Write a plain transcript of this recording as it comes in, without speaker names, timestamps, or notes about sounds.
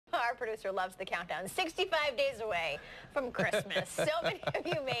our producer loves the countdown. 65 days away from Christmas. So many of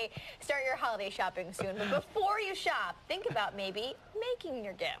you may start your holiday shopping soon. But before you shop, think about maybe making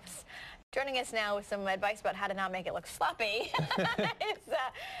your gifts. Joining us now with some advice about how to not make it look sloppy is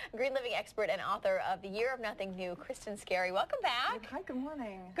green living expert and author of The Year of Nothing New, Kristin Skarie. Welcome back. Hi, good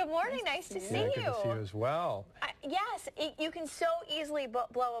morning. Good morning. Nice to see you. Good to see you as well. Yes, you can so easily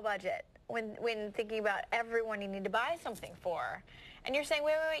blow a budget when thinking about everyone you need to buy something for. And you're saying,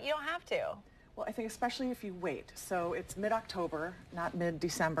 wait, you don't have to. Well, I think especially if you wait. So it's mid-October, not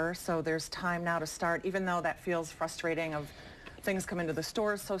mid-December, so there's time now to start, even though that feels frustrating of things come into the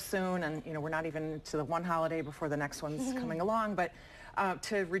stores so soon, and we're not even to the one holiday before the next one's coming along, but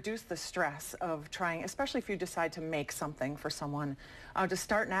to reduce the stress of trying, especially if you decide to make something for someone, to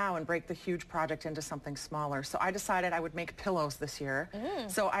start now and break the huge project into something smaller. So I decided I would make pillows this year.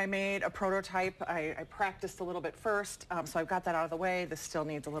 So I made a prototype. I practiced a little bit first, so I've got that out of the way. This still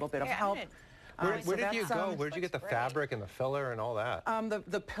needs a little bit of help. Where did you go? Where did you get the fabric and the filler and all that?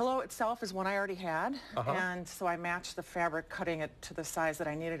 The pillow itself is one I already had, and so I matched the fabric, cutting it to the size that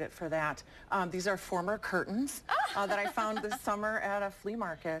I needed it for that. These are former curtains that I found this summer at a flea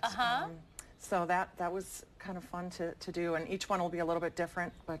market. So that was kind of fun to do, and each one will be a little bit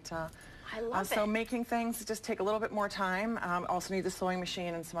different. But I love it. So making things just take a little bit more time. Also need the sewing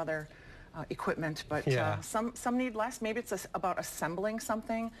machine and some other equipment, but some need less. Maybe it's about assembling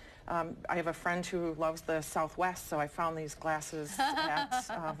something. I have a friend who loves the Southwest, so I found these glasses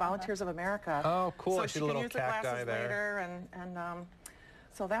at Volunteers of America. Oh, cool! So I she see a can little use the cacti glasses there. later, and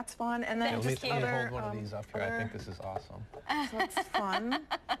so that's fun. And then Let just me other, hold one of these up here. I think this is awesome. So it's fun.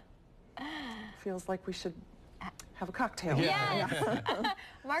 Feels like we should have a cocktail. Yes.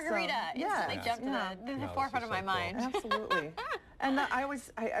 Margarita instantly jumped to the forefront of my mind. Absolutely. And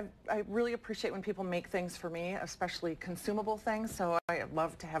I really appreciate when people make things for me, especially consumable things. So I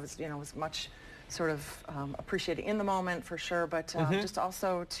love to have as much sort of appreciated in the moment for sure, but just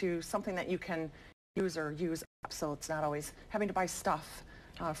also to something that you can use up, so it's not always having to buy stuff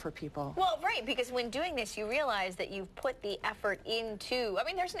for people. Well, right, because when doing this, you realize that you've put the effort into,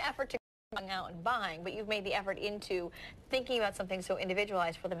 there's an effort to going out and buying, but you've made the effort into thinking about something so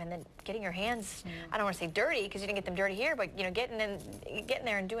individualized for them, and then getting your hands, I don't want to say dirty because you didn't get them dirty here, but getting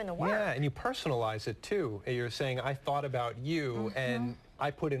there and doing the work. Yeah, and you personalize it too. You're saying, I thought about you and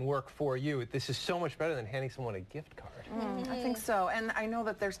I put in work for you. This is so much better than handing someone a gift card. I think so, and I know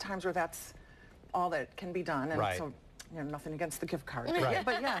that there's times where that's all that can be done, and so nothing against the gift card.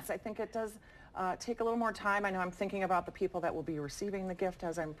 But yes, I think it does take a little more time. I know I'm thinking about the people that will be receiving the gift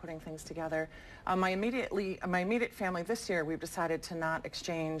as I'm putting things together. My immediate family this year, we've decided to not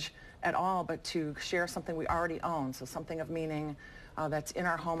exchange at all, but to share something we already own, so something of meaning that's in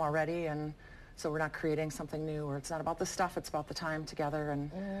our home already, and so we're not creating something new, or it's not about the stuff, it's about the time together.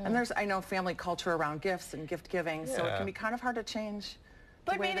 And there's, I know, family culture around gifts and gift giving, so it can be kind of hard to change.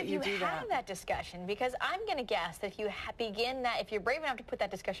 But maybe if you have that discussion, because I'm going to guess that if you begin that, if you're brave enough to put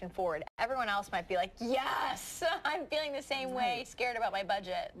that discussion forward, everyone else might be like, yes, I'm feeling the same way, scared about my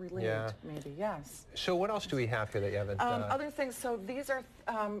budget. Relieved, maybe, yes. So what else do we have here that you haven't other things, so these are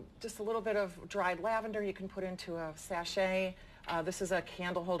just a little bit of dried lavender you can put into a sachet. This is a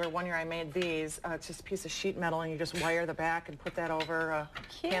candle holder. One year I made these. It's just a piece of sheet metal, and you just wire the back and put that over a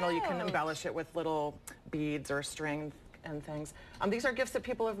candle. You can embellish it with little beads or string and things. These are gifts that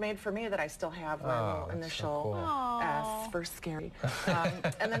people have made for me that I still have my little initial S for Scary.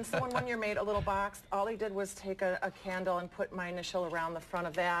 And then someone one year made a little box. All he did was take a candle and put my initial around the front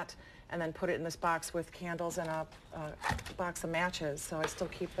of that, and then put it in this box with candles and a box of matches. So I still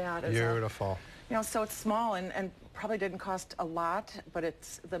keep that as beautiful. So it's small and probably didn't cost a lot, but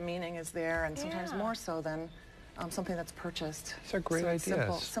the meaning is there, and sometimes more so than something that's purchased. These are great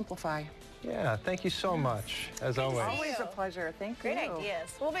ideas. Simplify. Yeah, thank you so much, as always. Always a pleasure. Thank you. Great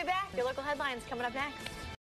ideas. We'll be back. Your local headlines coming up next.